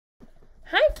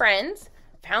Hi friends!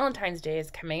 Valentine's Day is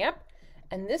coming up,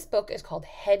 and this book is called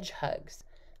Hedgehugs.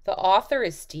 The author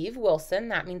is Steve Wilson.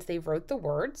 That means they wrote the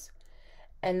words.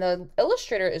 And the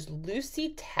illustrator is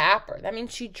Lucy Tapper. That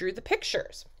means she drew the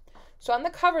pictures. So on the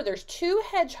cover, there's two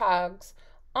hedgehogs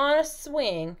on a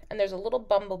swing, and there's a little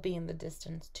bumblebee in the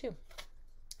distance too.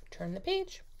 Turn the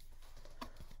page.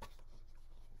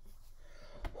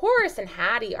 Horace and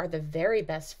Hattie are the very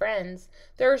best friends.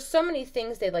 There are so many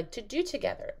things they like to do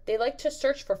together. They like to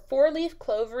search for four-leaf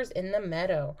clovers in the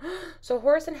meadow. So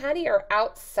Horace and Hattie are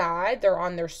outside. They're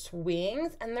on their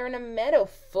swings, and they're in a meadow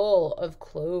full of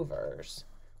clovers.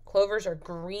 Clovers are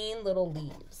green little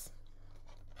leaves.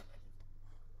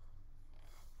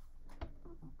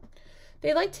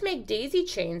 They like to make daisy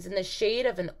chains in the shade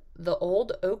of the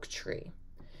old oak tree.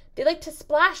 They like to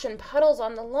splash in puddles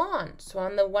on the lawn. So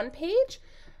on the one page,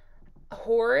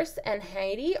 Horace and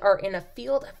Heidi are in a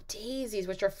field of daisies,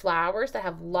 which are flowers that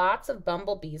have lots of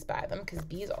bumblebees by them, because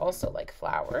bees also like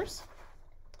flowers.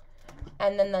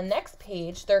 And then the next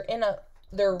page, they're in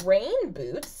their rain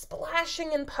boots,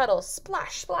 splashing in puddles.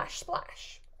 Splash, splash,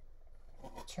 splash.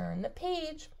 Turn the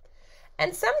page.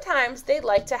 And sometimes they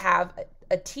like to have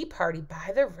a tea party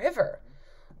by the river.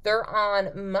 They're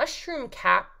on mushroom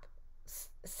cap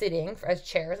sitting as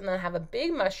chairs, and then have a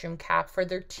big mushroom cap for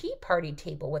their tea party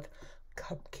table with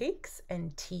cupcakes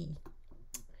and tea.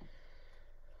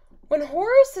 When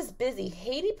Horace is busy,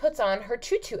 Heidi puts on her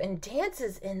tutu and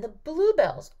dances in the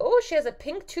bluebells. Oh, she has a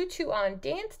pink tutu on.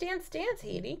 Dance, dance, dance,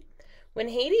 Heidi. When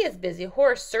Heidi is busy,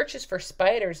 Horace searches for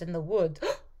spiders in the woods.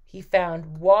 He found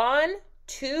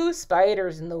 2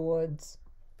 spiders in the woods.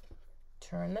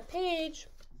 Turn the page.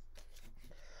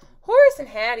 Horace and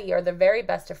Hattie are the very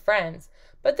best of friends,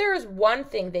 but there is one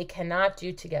thing they cannot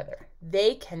do together.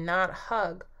 They cannot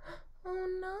hug. Oh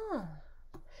no.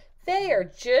 They are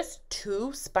just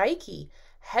too spiky.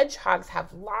 Hedgehogs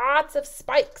have lots of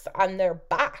spikes on their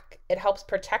back. It helps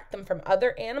protect them from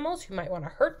other animals who might want to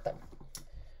hurt them.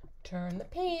 Turn the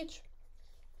page.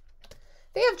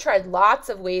 They have tried lots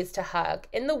of ways to hug.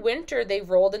 In the winter, they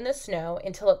rolled in the snow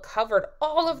until it covered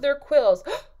all of their quills.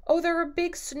 Oh, they're a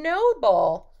big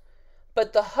snowball.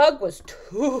 But the hug was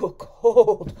too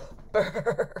cold.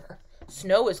 Brr.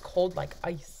 Snow is cold like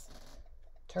ice.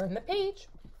 Turn the page.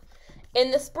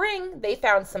 In the spring, they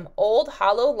found some old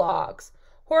hollow logs.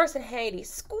 Horace and Heidi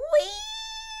squeezed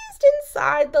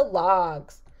inside the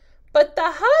logs. But the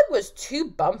hug was too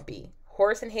bumpy.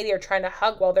 Horace and Heidi are trying to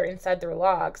hug while they're inside their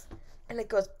logs. And it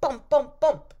goes bump, bump,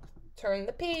 bump. Turn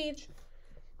the page.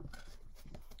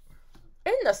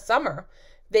 In the summer,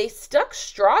 they stuck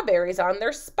strawberries on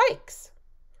their spikes.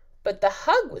 But the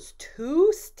hug was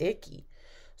too sticky.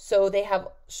 So they have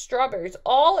strawberries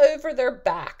all over their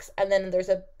backs, and then there's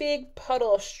a big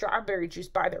puddle of strawberry juice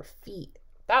by their feet.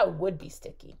 That would be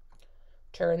sticky.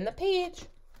 Turn the page.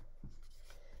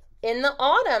 In the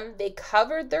autumn, they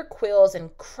covered their quills in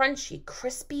crunchy,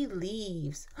 crispy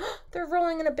leaves. They're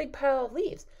rolling in a big pile of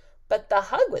leaves. But the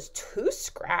hug was too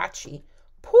scratchy.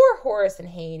 Poor Horace and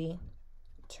Heidi.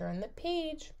 Turn the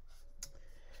page.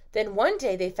 Then one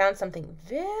day they found something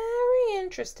very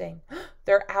interesting.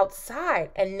 They're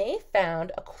outside and they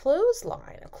found a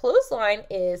clothesline. A clothesline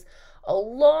is a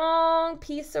long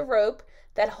piece of rope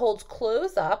that holds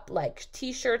clothes up like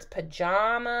t-shirts,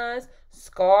 pajamas,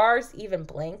 scarves, even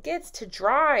blankets to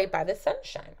dry by the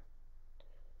sunshine.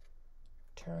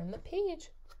 Turn the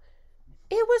page.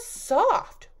 It was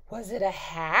soft. Was it a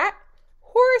hat?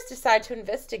 Horace decided to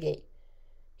investigate.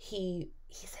 He's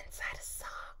inside a sock.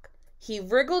 He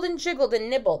wriggled and jiggled and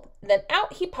nibbled. Then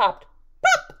out he popped.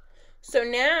 Pop! So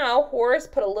now Horace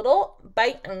put a little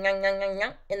bite in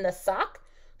the sock.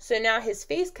 So now his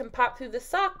face can pop through the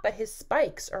sock, but his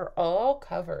spikes are all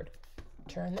covered.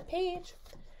 Turn the page.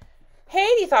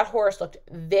 Heidi thought Horace looked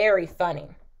very funny.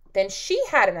 Then she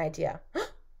had an idea.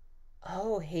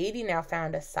 Oh, Heidi now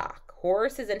found a sock.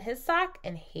 Horace is in his sock,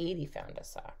 and Heidi found a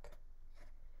sock.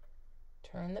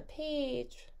 Turn the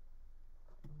page.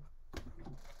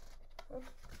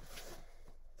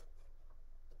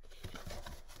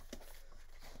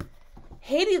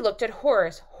 Heidi looked at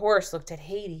Horace. Horace looked at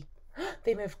Heidi.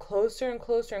 They moved closer and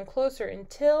closer and closer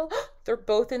until they're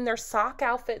both in their sock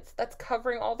outfits that's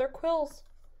covering all their quills.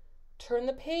 Turn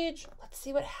the page. Let's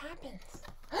see what happens.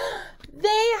 They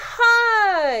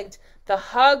hugged. The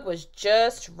hug was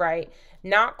just right.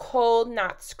 Not cold,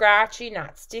 not scratchy,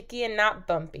 not sticky, and not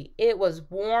bumpy. It was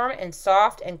warm and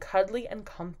soft and cuddly and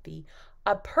comfy.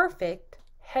 A perfect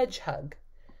hedge hug.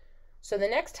 So the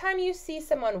next time you see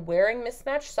someone wearing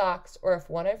mismatched socks, or if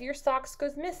one of your socks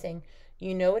goes missing,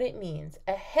 you know what it means.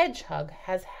 A hedge hug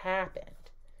has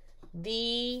happened.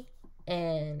 The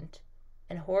end.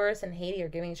 And Horace and Haiti are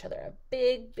giving each other a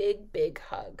big, big, big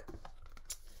hug.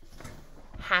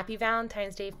 Happy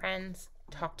Valentine's Day, friends.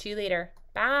 Talk to you later.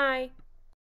 Bye.